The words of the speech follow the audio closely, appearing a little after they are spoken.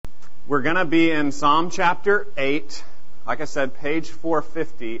We're going to be in Psalm chapter 8, like I said, page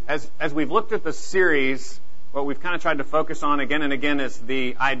 450. As we've looked at the series, what we've kind of tried to focus on again and again is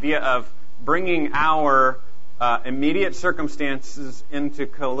the idea of bringing our immediate circumstances into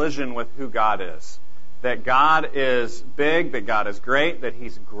collision with who God is. That God is big, that God is great, that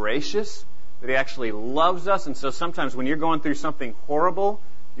He's gracious, that He actually loves us. And so sometimes when you're going through something horrible,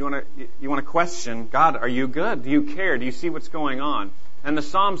 you want to question, God, are you good? Do you care? Do you see what's going on? And the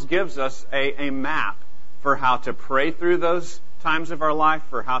Psalms gives us a map for how to pray through those times of our life,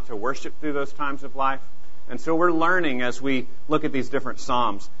 for how to worship through those times of life. And so we're learning as we look at these different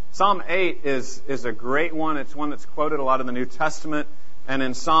Psalms. Psalm 8 is a great one. It's one that's quoted a lot in the New Testament. And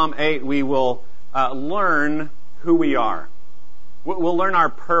in Psalm 8, we will learn who we are. We'll learn our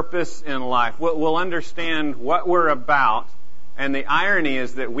purpose in life. We'll understand what we're about. And the irony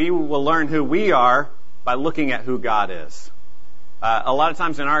is that we will learn who we are by looking at who God is. A lot of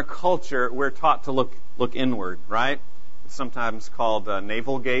times in our culture, we're taught to look inward, right? It's sometimes called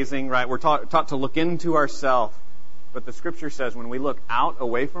navel gazing, right? We're taught to look into ourselves. But the Scripture says when we look out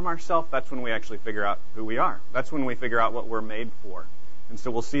away from ourselves, that's when we actually figure out who we are. That's when we figure out what we're made for. And so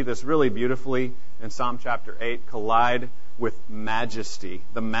we'll see this really beautifully in Psalm chapter 8 collide with majesty,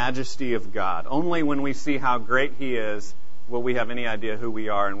 the majesty of God. Only when we see how great He is will we have any idea who we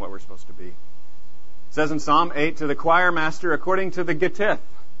are and what we're supposed to be. It says in Psalm 8, to the choir master, according to the Gittith,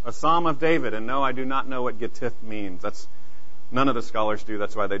 a psalm of David. And no, I do not know what Gittith means. None of the scholars do.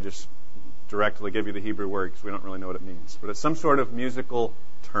 That's why they just directly give you the Hebrew word, because we don't really know what it means. But it's some sort of musical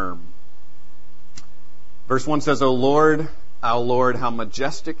term. Verse 1 says, O Lord, our Lord, how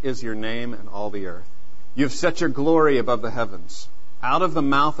majestic is your name in all the earth. You've set your glory above the heavens. Out of the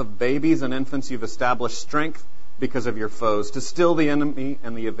mouth of babies and infants you've established strength because of your foes, to still the enemy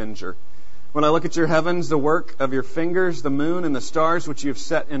and the avenger. When I look at your heavens, the work of your fingers, the moon and the stars which you've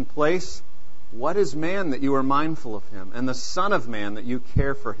set in place, what is man that you are mindful of him, and the son of man that you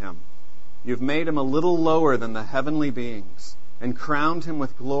care for him? You've made him a little lower than the heavenly beings, and crowned him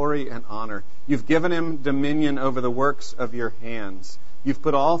with glory and honor. You've given him dominion over the works of your hands. You've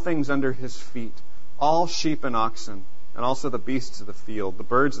put all things under his feet, all sheep and oxen, and also the beasts of the field, the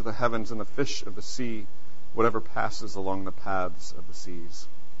birds of the heavens and the fish of the sea, whatever passes along the paths of the seas.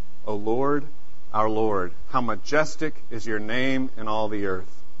 O Lord, our Lord, how majestic is your name in all the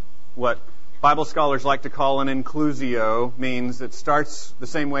earth. What Bible scholars like to call an inclusio means it starts the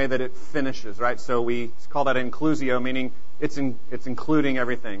same way that it finishes, right? So we call that inclusio, meaning it's including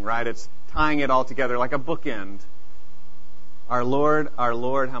everything, right? It's tying it all together like a bookend. Our Lord,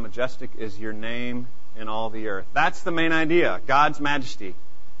 how majestic is your name in all the earth. That's the main idea, God's majesty.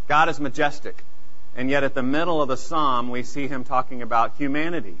 God is majestic. And yet at the middle of the psalm, we see Him talking about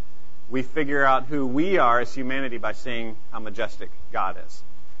humanity. We figure out who we are as humanity by seeing how majestic God is.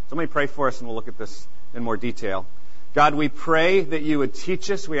 So let me pray for us and we'll look at this in more detail. God, we pray that you would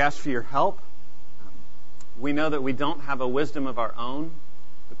teach us. We ask for your help. We know that we don't have a wisdom of our own,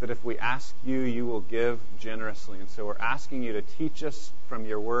 but that if we ask you, you will give generously. And so we're asking you to teach us from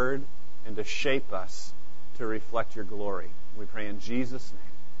your word and to shape us to reflect your glory. We pray in Jesus'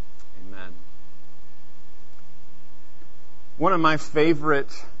 name. Amen. One of my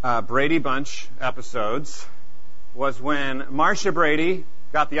favorite Brady Bunch episodes was when Marcia Brady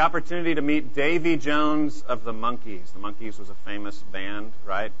got the opportunity to meet Davy Jones of the Monkees. The Monkees was a famous band,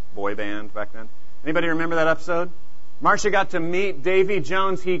 right? Boy band back then. Anybody remember that episode? Marcia got to meet Davy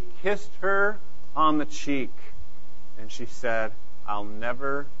Jones. He kissed her on the cheek. And she said, I'll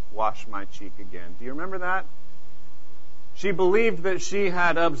never wash my cheek again. Do you remember that? She believed that she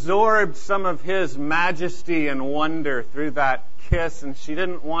had absorbed some of his majesty and wonder through that kiss, and she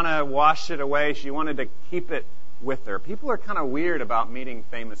didn't want to wash it away. She wanted to keep it with her. People are kind of weird about meeting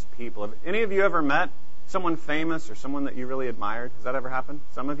famous people. Have any of you ever met someone famous or someone that you really admired? Has that ever happened?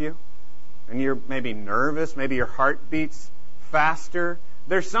 Some of you? And you're maybe nervous, maybe your heart beats faster.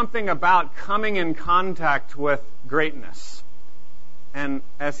 There's something about coming in contact with greatness. And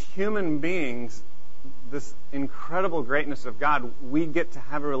as human beings, this incredible greatness of God, we get to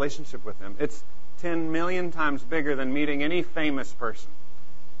have a relationship with Him. It's 10 million times bigger than meeting any famous person.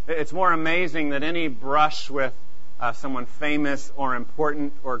 It's more amazing than any brush with someone famous or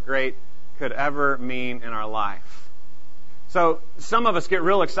important or great could ever mean in our life. So some of us get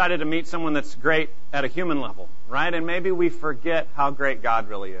real excited to meet someone that's great at a human level, right? And maybe we forget how great God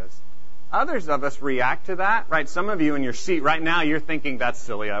really is. Others of us react to that, right? Some of you in your seat right now, you're thinking, that's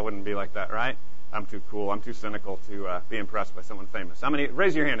silly, I wouldn't be like that, right? I'm too cool, I'm too cynical to be impressed by someone famous. How many?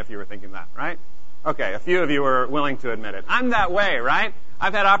 Raise your hand if you were thinking that, right? Okay, a few of you are willing to admit it. I'm that way, right?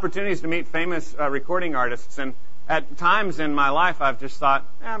 I've had opportunities to meet famous recording artists, and At times in my life, I've just thought,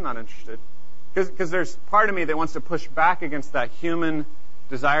 I'm not interested. Because there's part of me that wants to push back against that human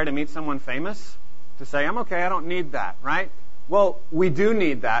desire to meet someone famous, to say, I'm okay, I don't need that, right? Well, we do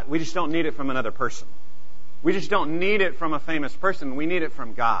need that. We just don't need it from another person. We just don't need it from a famous person. We need it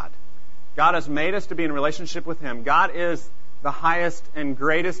from God. God has made us to be in relationship with Him. God is the highest and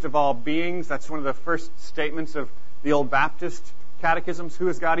greatest of all beings. That's one of the first statements of the old Baptist catechisms. Who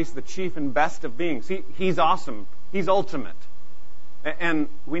is God? He's the chief and best of beings. He's awesome. He's ultimate. And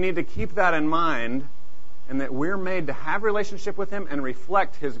we need to keep that in mind, and that we're made to have relationship with Him and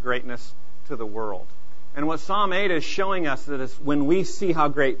reflect His greatness to the world. And what Psalm 8 is showing us is when we see how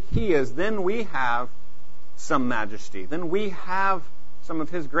great He is, then we have some majesty. Then we have some of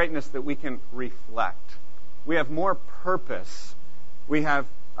His greatness that we can reflect. We have more purpose. We have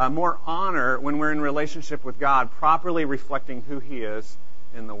more honor when we're in relationship with God, properly reflecting who He is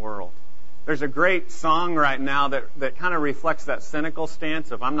in the world. There's a great song right now that kind of reflects that cynical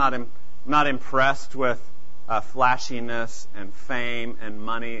stance of I'm not impressed with flashiness and fame and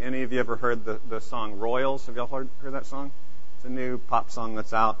money. Any of you ever heard the song Royals? Have y'all heard that song? It's a new pop song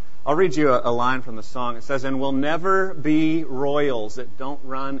that's out. I'll read you a line from the song. It says, "And we'll never be royals that don't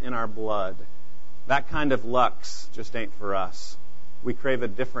run in our blood. That kind of lux just ain't for us. We crave a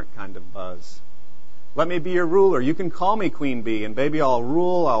different kind of buzz. Let me be your ruler. You can call me Queen Bee, and baby, I'll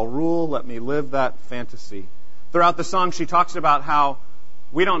rule. Let me live that fantasy." Throughout the song, she talks about how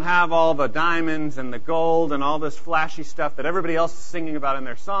we don't have all the diamonds and the gold and all this flashy stuff that everybody else is singing about in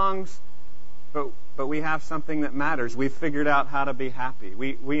their songs, but we have something that matters. We've figured out how to be happy.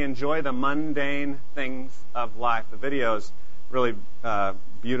 We enjoy the mundane things of life. The video is really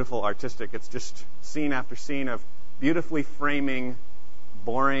beautiful, artistic. It's just scene after scene of beautifully framing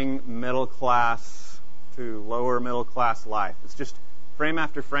boring middle class to lower middle class life. It's just frame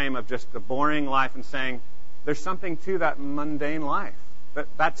after frame of just the boring life and saying there's something to that mundane life.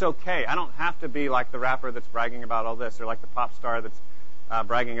 That's okay. I don't have to be like the rapper that's bragging about all this or like the pop star that's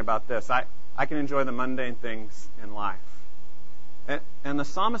bragging about this. I can enjoy the mundane things in life. And the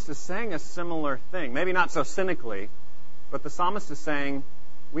psalmist is saying a similar thing. Maybe not so cynically, but the psalmist is saying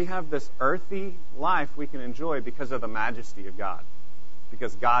we have this earthy life we can enjoy because of the majesty of God.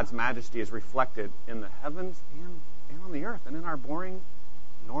 Because God's majesty is reflected in the heavens and on the earth and in our boring,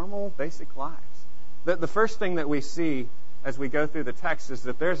 normal, basic lives. The first thing that we see as we go through the text is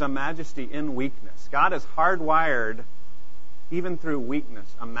that there's a majesty in weakness. God has hardwired, even through weakness,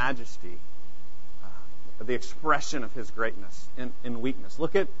 a majesty, the expression of His greatness in weakness.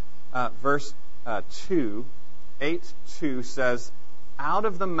 Look at verse 2. 8:2 says, "Out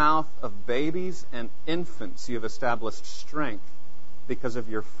of the mouth of babies and infants you have established strength because of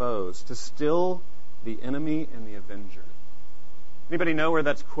your foes, to still the enemy and the avenger." Anybody know where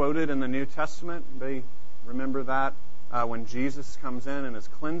that's quoted in the New Testament? Anybody remember that? When Jesus comes in and is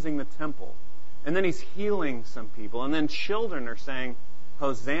cleansing the temple. And then He's healing some people. And then children are saying,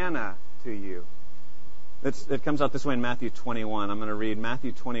 "Hosanna to you." It comes out this way in Matthew 21. I'm going to read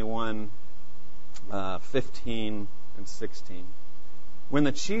Matthew 21, 15 and 16. "When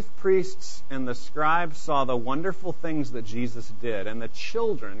the chief priests and the scribes saw the wonderful things that Jesus did, and the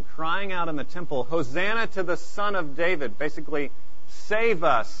children crying out in the temple, 'Hosanna to the Son of David,' basically, save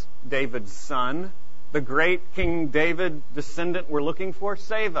us, David's son, the great King David descendant we're looking for,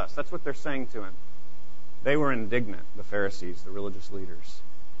 save us." That's what they're saying to Him. They were indignant, the Pharisees, the religious leaders.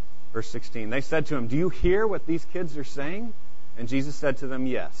 Verse 16, they said to Him, "Do you hear what these kids are saying?" And Jesus said to them,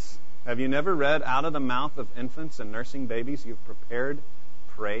 "Yes. Have you never read, out of the mouth of infants and nursing babies you've prepared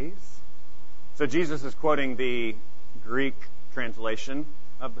praise?" So Jesus is quoting the Greek translation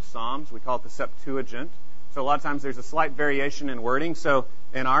of the Psalms. We call it the Septuagint. So a lot of times there's a slight variation in wording. So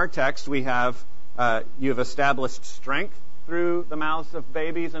in our text we have, "You have established strength through the mouths of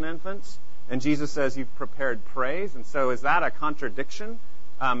babies and infants." And Jesus says, "You've prepared praise." And so is that a contradiction?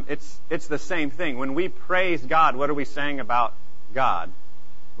 It's the same thing. When we praise God, what are we saying about God?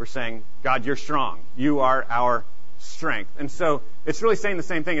 We're saying, "God, you're strong. You are our strength." And so it's really saying the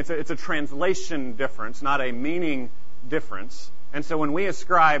same thing. It's a translation difference, not a meaning difference. And so when we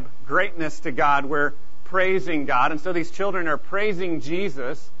ascribe greatness to God, we're praising God. And so these children are praising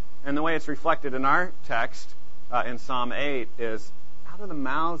Jesus. And the way it's reflected in our text in Psalm 8 is out of the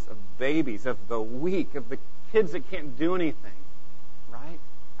mouths of babies, of the weak, of the kids that can't do anything, right?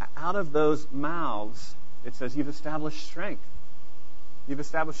 Out of those mouths, it says, you've established strength. You've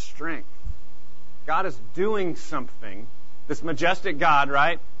established strength. God is doing something. This majestic God,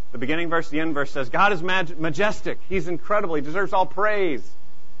 right? The beginning verse, the end verse says, God is majestic. He's incredible. He deserves all praise.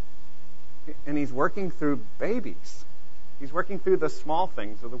 And He's working through babies. He's working through the small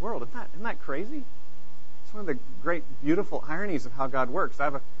things of the world. Isn't that crazy? It's one of the great, beautiful ironies of how God works. I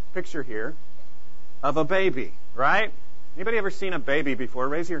have a picture here of a baby, right? Anybody ever seen a baby before?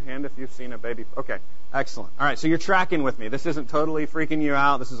 Raise your hand if you've seen a baby. Okay, excellent. All right, so you're tracking with me. This isn't totally freaking you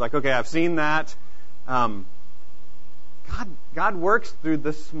out. This is like, okay, I've seen that. God works through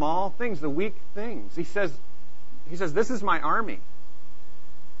the small things, the weak things. He says, this is my army.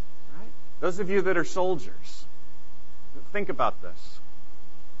 Right? Those of you that are soldiers, think about this.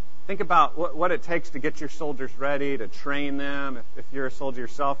 Think about what it takes to get your soldiers ready, to train them. If you're a soldier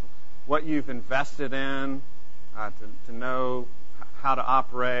yourself, what you've invested in, to know how to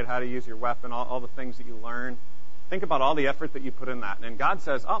operate, how to use your weapon, all the things that you learn. Think about all the effort that you put in that. And God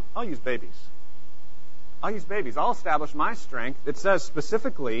says, I'll use babies. I'll use babies. I'll establish my strength. It says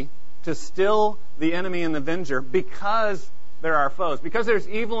specifically to still the enemy and the avenger because there are foes. Because there's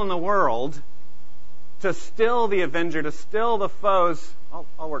evil in the world, to still the avenger, to still the foes,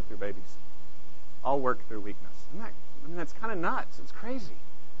 I'll work through babies. I'll work through weakness. That's kind of nuts. It's crazy.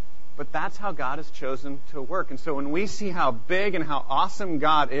 But that's how God has chosen to work. And so when we see how big and how awesome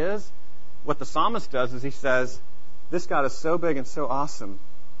God is, what the psalmist does is he says, this God is so big and so awesome,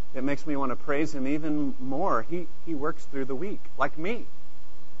 it makes me want to praise Him even more. He works through the weak, like me.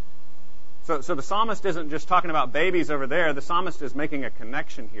 So the psalmist isn't just talking about babies over there. The psalmist is making a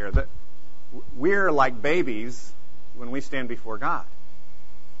connection here that we're like babies when we stand before God.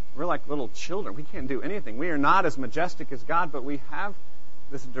 We're like little children. We can't do anything. We are not as majestic as God, but we have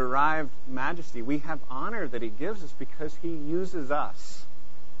this derived majesty. We have honor that He gives us because He uses us.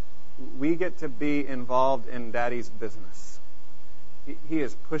 We get to be involved in Daddy's business. He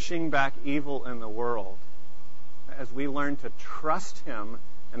is pushing back evil in the world as we learn to trust Him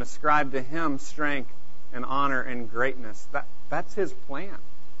and ascribe to Him strength and honor and greatness. That's His plan.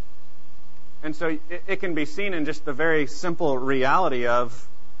 And so it can be seen in just the very simple reality of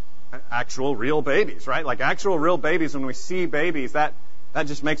actual real babies, right? Like actual real babies, when we see babies, that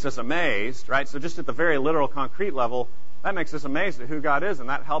just makes us amazed, right? So just at the very literal, concrete level, that makes us amazed at who God is, and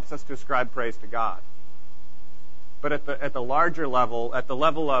that helps us to ascribe praise to God. But at the larger level, at the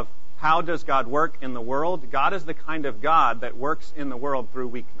level of how does God work in the world, God is the kind of God that works in the world through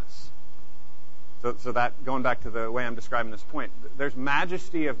weakness. So that, going back to the way I'm describing this point, there's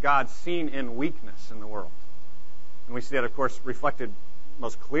majesty of God seen in weakness in the world. And we see that, of course, reflected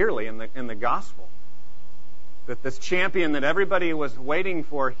most clearly in the gospel. That this champion that everybody was waiting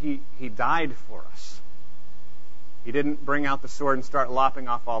for, he died for us. He didn't bring out the sword and start lopping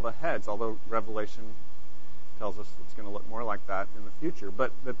off all the heads, although Revelation tells us it's going to look more like that in the future.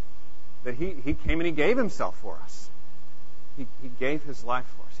 But that he came and He gave Himself for us. He gave His life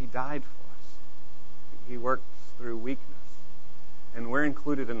for us. He died for us. He works through weakness. And we're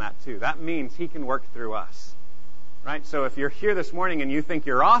included in that too. That means He can work through us. Right? So if you're here this morning and you think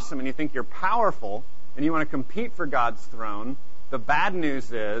you're awesome and you think you're powerful and you want to compete for God's throne, the bad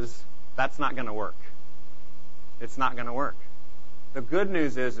news is that's not going to work. It's not going to work. The good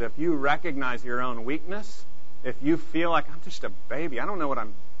news is if you recognize your own weakness, if you feel like I'm just a baby, I don't know what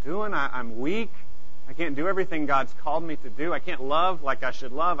I'm doing, I'm weak, I can't do everything God's called me to do, I can't love like I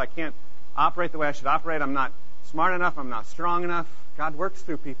should love, I can't operate the way I should operate, I'm not smart enough, I'm not strong enough, God works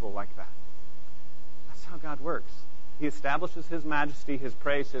through people like that. That's how God works. He establishes His majesty, His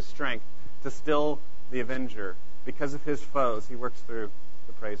praise, His strength to still the avenger. Because of His foes, He works through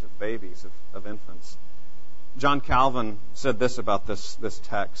the praise of babies, of infants. John Calvin said this about this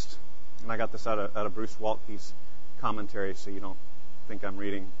text, and I got this out of Bruce Waltke's commentary, so you don't think I'm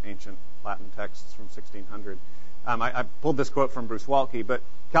reading ancient Latin texts from 1600. I pulled this quote from Bruce Waltke, but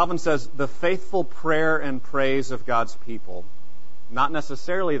Calvin says, "The faithful prayer and praise of God's people, not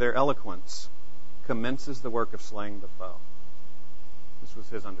necessarily their eloquence, commences the work of slaying the foe." This was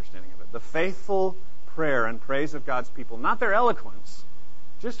his understanding of it. The faithful prayer and praise of God's people, not their eloquence,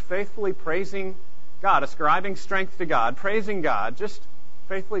 just faithfully praising God, ascribing strength to God, praising God, just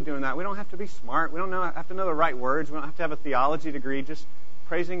faithfully doing that. We don't have to be smart. We don't have to know the right words. We don't have to have a theology degree. Just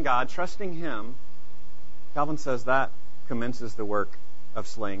praising God, trusting Him. Calvin says that commences the work of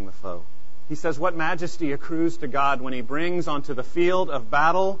slaying the foe. He says, what majesty accrues to God when He brings onto the field of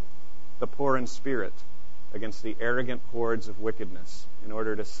battle the poor in spirit against the arrogant hordes of wickedness in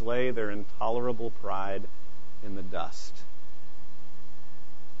order to slay their intolerable pride in the dust.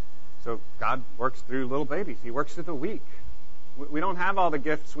 So God works through little babies. He works through the weak. We don't have all the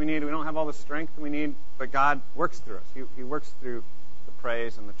gifts we need. We don't have all the strength we need, but God works through us. He works through the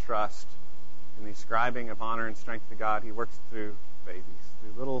praise and the trust and the ascribing of honor and strength to God. He works through babies,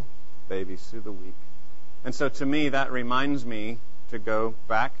 through little babies, through the weak. And so to me, that reminds me to go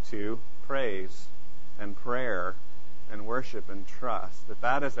back to praise and prayer and worship and trust.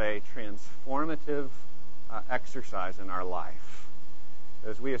 That is a transformative exercise in our life.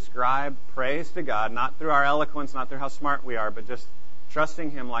 As we ascribe praise to God, not through our eloquence, not through how smart we are, but just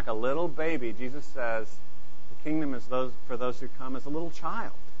trusting Him like a little baby. Jesus says, the kingdom is for those who come as a little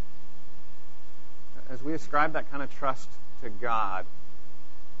child. As we ascribe that kind of trust to God,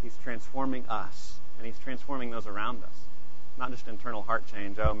 He's transforming us, and He's transforming those around us. Not just internal heart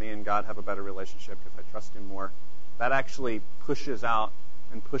change, me and God have a better relationship because I trust Him more. That actually pushes out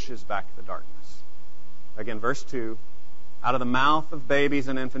and pushes back the darkness. Again, verse 2, out of the mouth of babies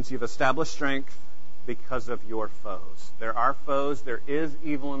and infants you've established strength because of your foes. There are foes. There is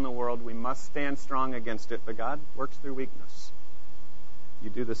evil in the world. We must stand strong against it, but God works through weakness. You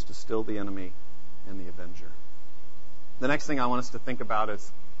do this to still the enemy and the avenger. The next thing I want us to think about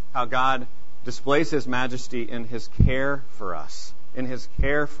is how God displays His majesty in His care for us. In His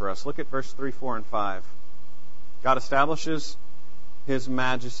care for us. Look at verse 3, 4, and 5. God establishes His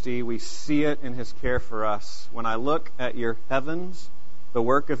majesty. We see it in His care for us. When I look at your heavens, the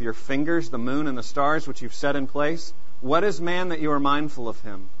work of your fingers, the moon and the stars which you've set in place, what is man that you are mindful of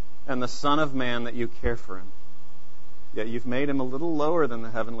him, and the Son of Man that you care for him? Yet you've made him a little lower than the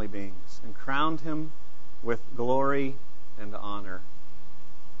heavenly beings, and crowned him with glory and honor.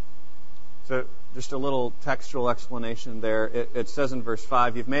 So just a little textual explanation there. It says in verse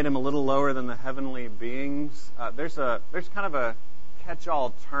 5, you've made him a little lower than the heavenly beings. There's kind of a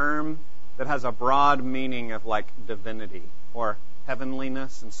catch-all term that has a broad meaning of like divinity or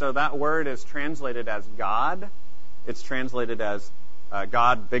heavenliness. And so that word is translated as God. It's translated as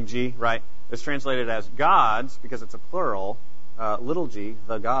God, big G, right? It's translated as gods because it's a plural, little g,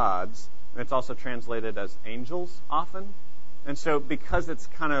 the gods. And it's also translated as angels often. And so because it's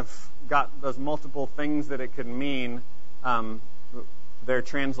kind of got those multiple things that it could mean, they're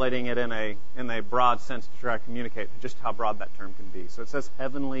translating it in a broad sense to try to communicate just how broad that term can be. So it says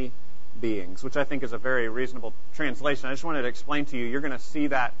heavenly beings, which I think is a very reasonable translation. I just wanted to explain to you, you're going to see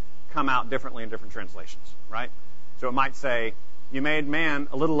that come out differently in different translations, right? So it might say, you made man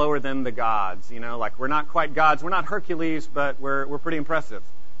a little lower than the gods, like we're not quite gods, we're not Hercules, but we're pretty impressive.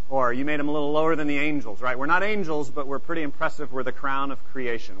 Or you made him a little lower than the angels, right? We're not angels, but we're pretty impressive. We're the crown of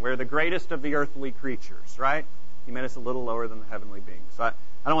creation. We're the greatest of the earthly creatures, right? He made us a little lower than the heavenly beings. So I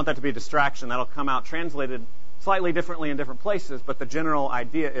don't want that to be a distraction. That'll come out translated slightly differently in different places, but the general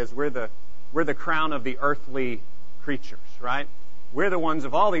idea is we're the crown of the earthly creatures, right? We're the ones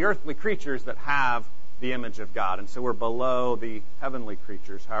of all the earthly creatures that have the image of God. And so we're below the heavenly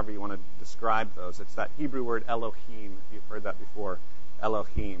creatures, however you want to describe those. It's that Hebrew word Elohim, if you've heard that before.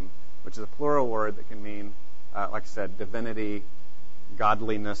 Elohim, which is a plural word that can mean, like I said, divinity,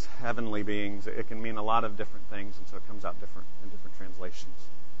 godliness, heavenly beings. It can mean a lot of different things, and so it comes out different in different translations.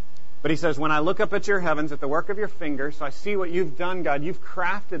 But he says, when I look up at your heavens, at the work of your fingers, so I see what you've done, God. You've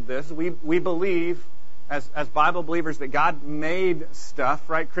crafted this. We believe, as Bible believers, that God made stuff,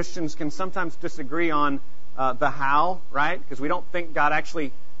 right? Christians can sometimes disagree on the how, right? Because we don't think God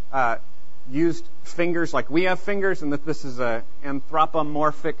actually used fingers like we have fingers, and that this is an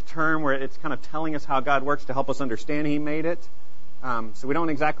anthropomorphic term where it's kind of telling us how God works to help us understand He made it. So we don't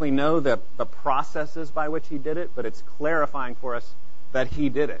exactly know the processes by which He did it, but it's clarifying for us that He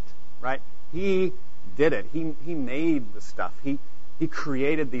did it, right? He did it. He made the stuff. He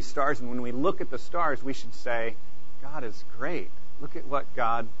created these stars, and when we look at the stars, we should say, God is great. Look at what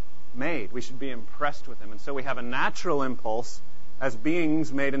God made. We should be impressed with Him. And so we have a natural impulse as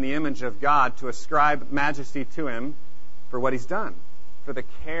beings made in the image of God to ascribe majesty to Him for what He's done, for the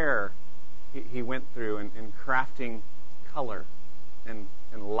care He went through in crafting color and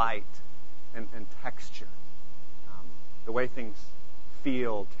light and texture, the way things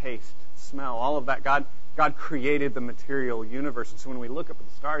feel, taste, smell, all of that. God created the material universe, and so when we look up at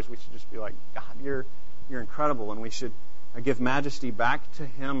the stars, we should just be like, God, you're incredible, and we should give majesty back to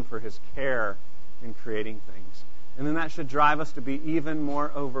Him for His care in creating things. And then that should drive us to be even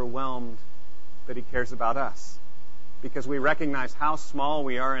more overwhelmed that He cares about us, because we recognize how small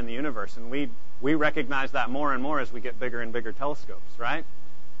we are in the universe, and we recognize that more and more as we get bigger and bigger telescopes, right?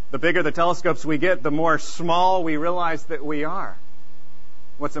 The bigger the telescopes we get, the more small we realize that we are.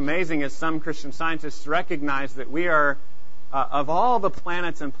 What's amazing is some Christian scientists recognize that we are, of all the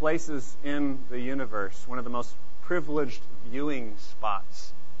planets and places in the universe, one of the most privileged viewing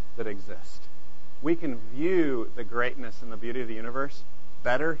spots that exist. We can view the greatness and the beauty of the universe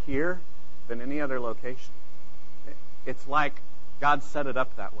better here than any other location. It's like God set it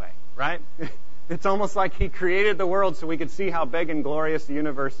up that way, right? It's almost like He created the world so we could see how big and glorious the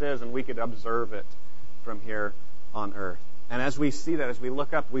universe is, and we could observe it from here on earth. And as we see that, as we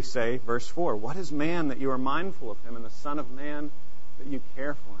look up, we say, verse 4, what is man that you are mindful of him, and the Son of Man that you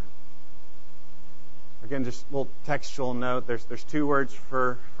care for him? Again, just a little textual note. There's two words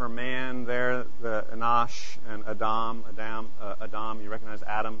for man there, the Enosh and Adam. Adam, you recognize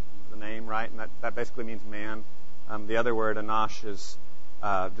Adam, the name, right? And that basically means man. The other word, Enosh, is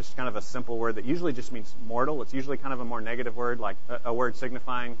just kind of a simple word that usually just means mortal. It's usually kind of a more negative word, like a word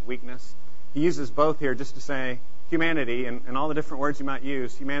signifying weakness. He uses both here just to say humanity, and all the different words you might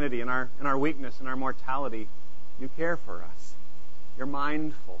use, humanity in our weakness, in our mortality. You care for us. You're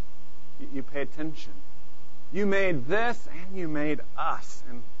mindful. You pay attention. You made this and you made us.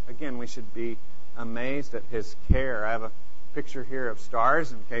 And again, we should be amazed at his care. I have a picture here of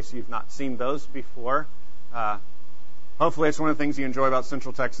stars in case you've not seen those before. Hopefully it's one of the things you enjoy about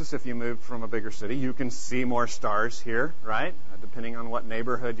Central Texas. If you moved from a bigger city, you can see more stars here, right? Depending on what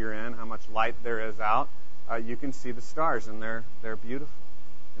neighborhood you're in, how much light there is out, you can see the stars, and they're beautiful.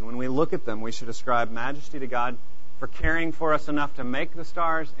 And when we look at them, we should ascribe majesty to God for caring for us enough to make the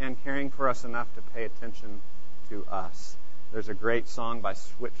stars and caring for us enough to pay attention to us. There's a great song by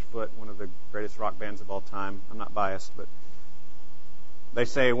Switchfoot, one of the greatest rock bands of all time. I'm not biased, but they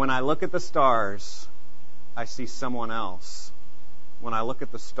say, when I look at the stars, I see someone else. When I look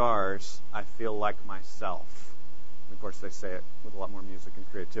at the stars, I feel like myself. And of course, they say it with a lot more music and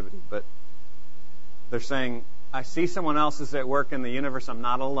creativity. But they're saying, I see someone else is at work in the universe. I'm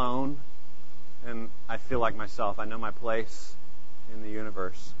not alone. And I feel like myself. I know my place in the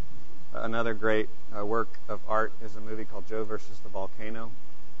universe. Another great work of art is a movie called Joe versus the Volcano.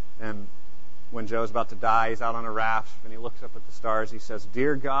 And when Joe's about to die, he's out on a raft, and he looks up at the stars. He says,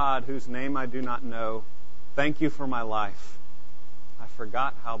 Dear God, whose name I do not know, thank you for my life. I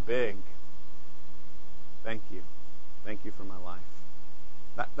forgot how big. Thank you. Thank you for my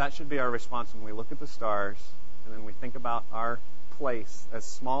life. That should be our response when we look at the stars, and then we think about our place as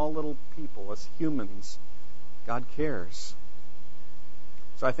small little people, as humans. God cares.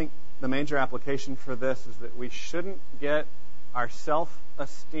 So I think the major application for this is that we shouldn't get our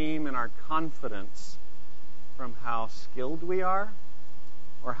self-esteem and our confidence from how skilled we are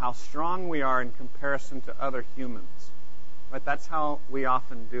or how strong we are in comparison to other humans. Right? That's how we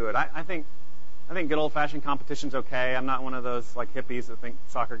often do it. I think good old-fashioned competition's okay. I'm not one of those like hippies that think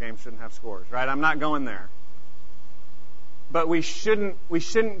soccer games shouldn't have scores. Right? I'm not going there. But we shouldn't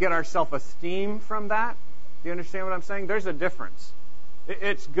get our self-esteem from that. Do you understand what I'm saying? There's a difference.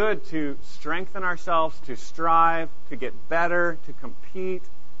 It's good to strengthen ourselves, to strive, to get better, to compete.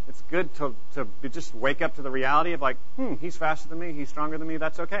 It's good to just wake up to the reality of like, he's faster than me, he's stronger than me.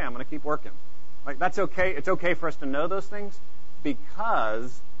 That's okay. I'm going to keep working. Like, that's okay. It's okay for us to know those things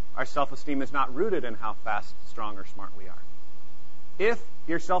because our self-esteem is not rooted in how fast, strong, or smart we are. If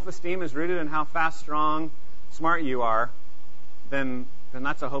your self-esteem is rooted in how fast, strong, smart you are, then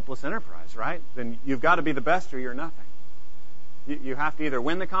that's a hopeless enterprise, right? Then you've got to be the best or you're nothing. You have to either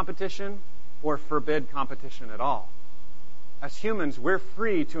win the competition or forbid competition at all. As humans, we're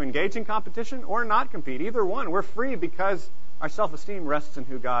free to engage in competition or not compete. Either one. We're free because our self-esteem rests in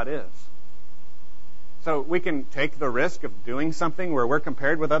who God is. So we can take the risk of doing something where we're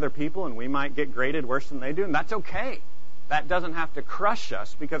compared with other people and we might get graded worse than they do, and that's okay. That doesn't have to crush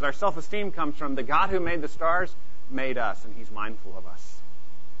us because our self-esteem comes from the God who made the stars, made us, and He's mindful of us.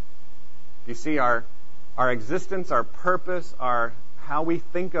 You see, our existence, our purpose, how we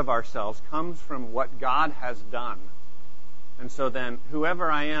think of ourselves comes from what God has done. And so then,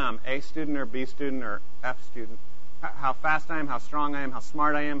 whoever I am, A student or B student or F student, how fast I am, how strong I am, how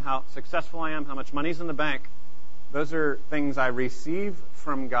smart I am, how successful I am, how much money's in the bank, those are things I receive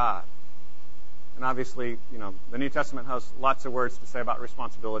from God. And obviously, the New Testament has lots of words to say about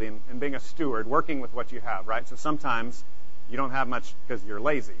responsibility and being a steward, working with what you have, right? So sometimes you don't have much because you're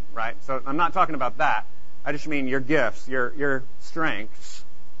lazy, right? So I'm not talking about that. I just mean your gifts, your strengths.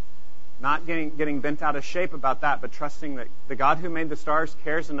 Not getting bent out of shape about that, but trusting that the God who made the stars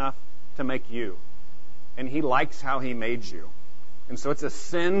cares enough to make you. And He likes how He made you. And so it's a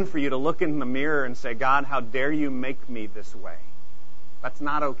sin for you to look in the mirror and say, God, how dare you make me this way? That's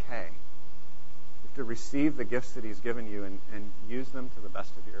not okay. You have to receive the gifts that He's given you and use them to the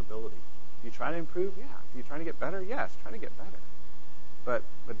best of your ability. Do you try to improve? Yeah. Do you try to get better? Yes. Try to get better. But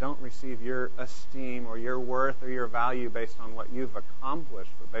don't receive your esteem or your worth or your value based on what you've accomplished,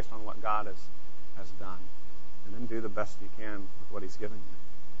 but based on what God has done. And then do the best you can with what He's given you.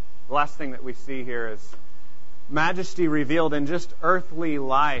 The last thing that we see here is majesty revealed in just earthly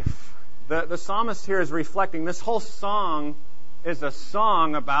life. The psalmist here is reflecting, this whole song is a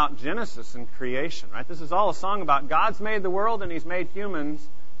song about Genesis and creation, right? This is all a song about God's made the world and He's made humans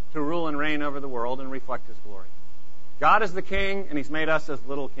to rule and reign over the world and reflect His glory. God is the king, and He's made us as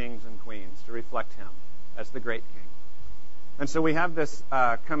little kings and queens to reflect Him as the great king. And so we have this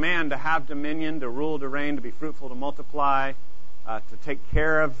command to have dominion, to rule, to reign, to be fruitful, to multiply, to take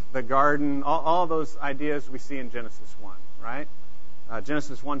care of the garden. All those ideas we see in Genesis 1, right?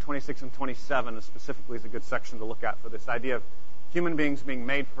 Genesis 1, 26 and 27 specifically is a good section to look at for this idea of human beings being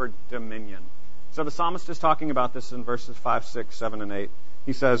made for dominion. So the psalmist is talking about this in verses 5, 6, 7, and 8.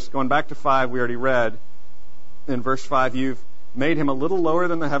 He says, going back to 5, we already read, in verse 5, you've made him a little lower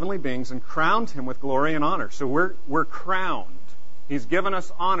than the heavenly beings and crowned him with glory and honor. So we're crowned. He's given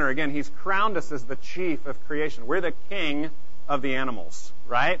us honor. Again, he's crowned us as the chief of creation. We're the king of the animals,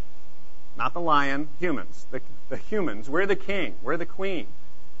 right? Not the lion, humans. The humans. We're the king. We're the queen.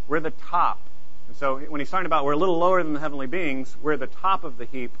 We're the top. And so when he's talking about we're a little lower than the heavenly beings, we're the top of the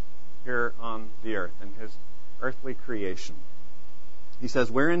heap here on the earth in his earthly creation. He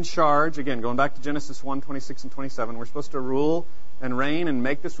says we're in charge. Again, going back to Genesis 1, 26 and 27, we're supposed to rule and reign and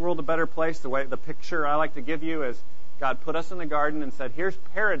make this world a better place. The picture I like to give you is God put us in the garden and said, here's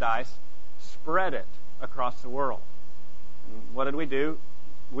paradise, spread it across the world. And what did we do?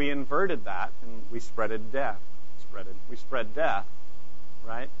 We inverted that and we spread death. We spread death,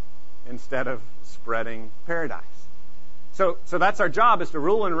 right? Instead of spreading paradise. So that's our job, is to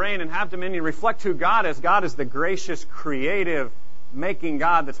rule and reign and have dominion, reflect who God is. God is the gracious, creative, making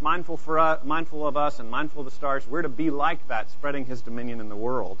God that's mindful of us and mindful of the stars. We're to be like that, spreading his dominion in the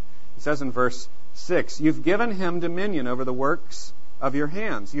world. It says in verse 6, you've given him dominion over the works of your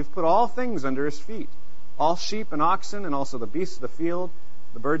hands. You've put all things under his feet, all sheep and oxen, and also the beasts of the field,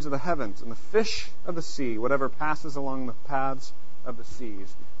 the birds of the heavens, and the fish of the sea, whatever passes along the paths of the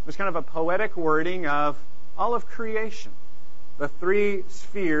seas. There's kind of a poetic wording of all of creation. The three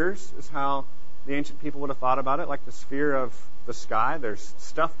spheres is how the ancient people would have thought about it, like the sphere of the sky. There's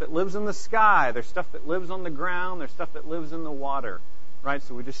stuff that lives in the sky. There's stuff that lives on the ground. There's stuff that lives in the water. Right?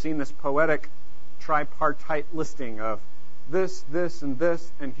 So we've just seen this poetic tripartite listing of this,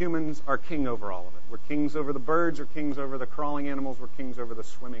 and humans are king over all of it. We're kings over the birds, we're kings over the crawling animals, we're kings over the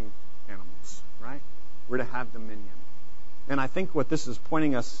swimming animals. Right? We're to have dominion. And I think what this is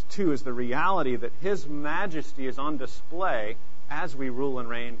pointing us to is the reality that his majesty is on display as we rule and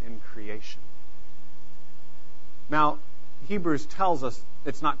reign in creation. Now, Hebrews tells us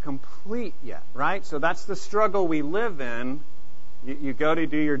it's not complete yet, right? So that's the struggle we live in. You go to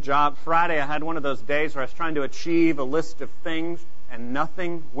do your job. Friday, I had one of those days where I was trying to achieve a list of things and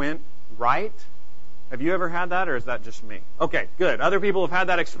nothing went right. Have you ever had that, or is that just me? Okay, good. Other people have had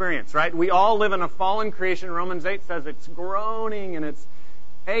that experience, right? We all live in a fallen creation. Romans 8 says it's groaning and it's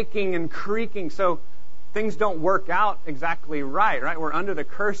aching and creaking. So things don't work out exactly right? We're under the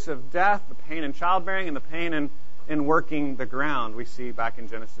curse of death, the pain in childbearing, and the pain in working the ground we see back in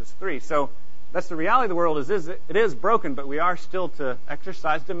Genesis 3. So that's the reality of the world. It is broken, but we are still to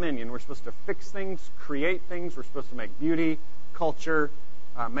exercise dominion. We're supposed to fix things, create things. We're supposed to make beauty, culture,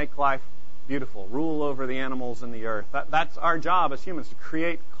 make life beautiful, rule over the animals and the earth. That's our job as humans, to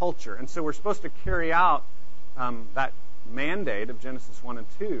create culture. And so we're supposed to carry out that mandate of Genesis 1 and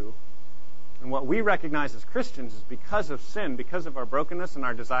 2. And what we recognize as Christians is because of sin, because of our brokenness and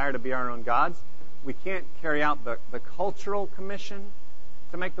our desire to be our own gods, we can't carry out the cultural commission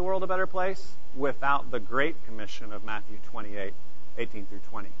to make the world a better place without the great commission of Matthew 28, 18 through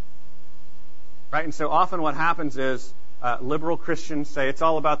 20. Right? And so often what happens is liberal Christians say it's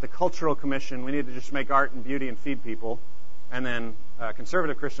all about the cultural commission. We need to just make art and beauty and feed people. And then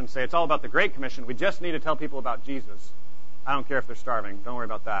conservative Christians say it's all about the great commission. We just need to tell people about Jesus. I don't care if they're starving. Don't worry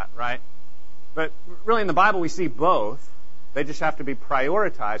about that, right? But really in the Bible we see both. They just have to be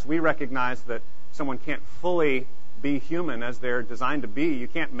prioritized. We recognize that someone can't fully be human as they're designed to be. You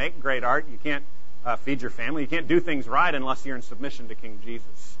can't make great art. You can't feed your family. You can't do things right unless you're in submission to King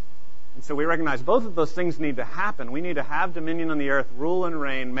Jesus. And so we recognize both of those things need to happen. We need to have dominion on the earth, rule and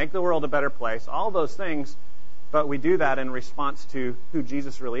reign, make the world a better place, all those things. But we do that in response to who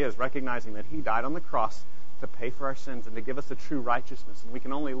Jesus really is, recognizing that he died on the cross to pay for our sins and to give us a true righteousness. And we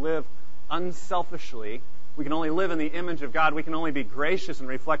can only live unselfishly. We can only live in the image of God. We can only be gracious and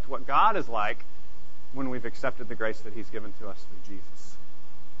reflect what God is like when we've accepted the grace that he's given to us through Jesus.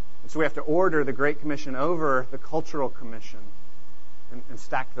 And so we have to order the Great Commission over the cultural commission and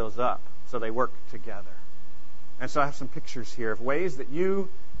stack those up so they work together. And so I have some pictures here of ways that you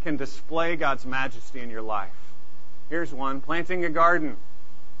can display God's majesty in your life. Here's one, planting a garden.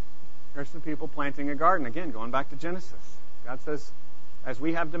 Here's some people planting a garden. Again, going back to Genesis. God says, as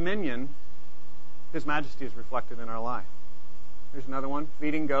we have dominion, his majesty is reflected in our life. Here's another one,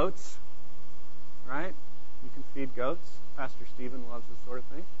 feeding goats. Right? You can feed goats. Pastor Stephen loves this sort of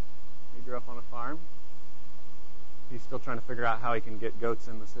thing. He grew up on a farm. He's still trying to figure out how he can get goats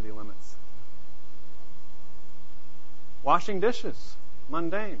in the city limits. Washing dishes,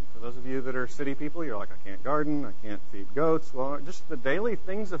 mundane. For those of you that are city people, you're like, I can't garden, I can't feed goats. Well, just the daily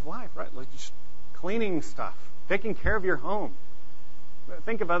things of life, right? Like just cleaning stuff, taking care of your home.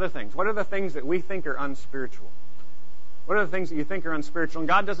 Think of other things. What are the things that we think are unspiritual? What are the things that you think are unspiritual and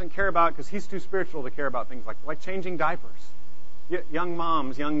God doesn't care about because He's too spiritual to care about things like changing diapers? Young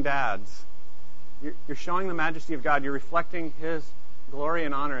moms, young dads, you're showing the majesty of God. You're reflecting His glory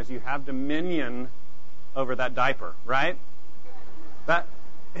and honor as you have dominion over that diaper, right? That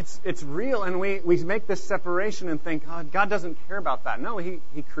it's real, and we make this separation and think, oh, God doesn't care about that. No, He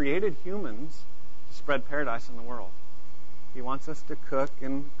created humans to spread paradise in the world. He wants us to cook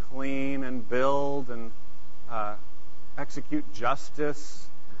and clean and build and execute justice,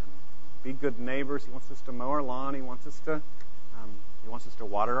 and be good neighbors. He wants us to mow our lawn. He wants us to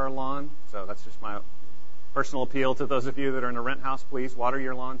water our lawn. So that's just my personal appeal to those of you that are in a rent house. Please water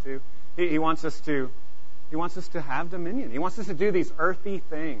your lawn too. He wants us to have dominion. He wants us to do these earthy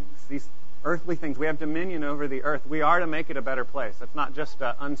things, these earthly things. We have dominion over the earth. We are to make it a better place. That's not just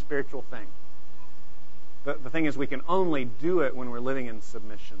an unspiritual thing. The thing is, we can only do it when we're living in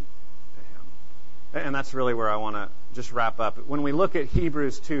submission to Him. And that's really where I want to just wrap up. When we look at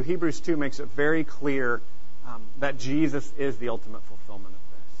Hebrews 2, Hebrews 2 makes it very clear that Jesus is the ultimate fulfillment of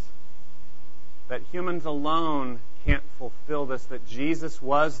this. That humans alone can't fulfill this, that Jesus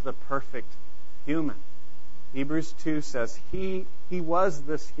was the perfect human. Hebrews 2 says He was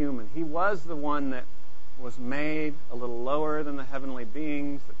this human. He was the one that was made a little lower than the heavenly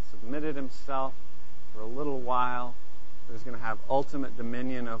beings, that submitted Himself for a little while, that is going to have ultimate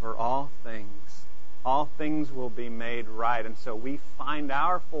dominion over all things. All things will be made right. And so we find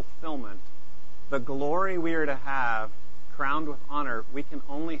our fulfillment, the glory we are to have, crowned with honor. We can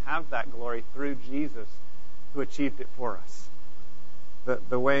only have that glory through Jesus, who achieved it for us.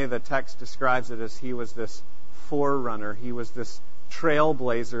 The way the text describes it is He was this forerunner. He was this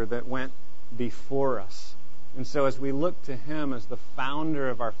trailblazer that went before us. And so as we look to Him as the founder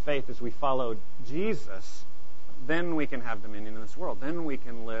of our faith, as we follow Jesus, then we can have dominion in this world. Then we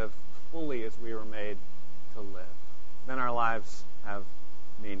can live fully as we were made to live. Then our lives have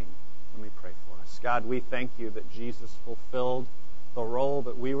meaning. Let me pray for us. God, we thank You that Jesus fulfilled the role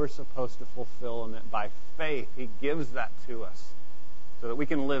that we were supposed to fulfill, and that by faith He gives that to us so that we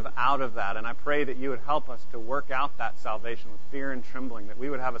can live out of that. And I pray that You would help us to work out that salvation with fear and trembling, that we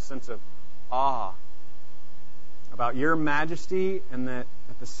would have a sense of awe about Your majesty, and that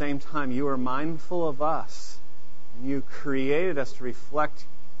at the same time You are mindful of us, and You created us to reflect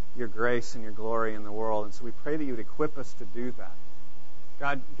Your grace and Your glory in the world. And so we pray that You would equip us to do that.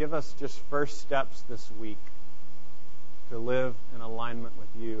 God, give us just first steps this week to live in alignment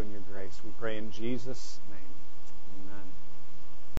with You and Your grace. We pray in Jesus' name.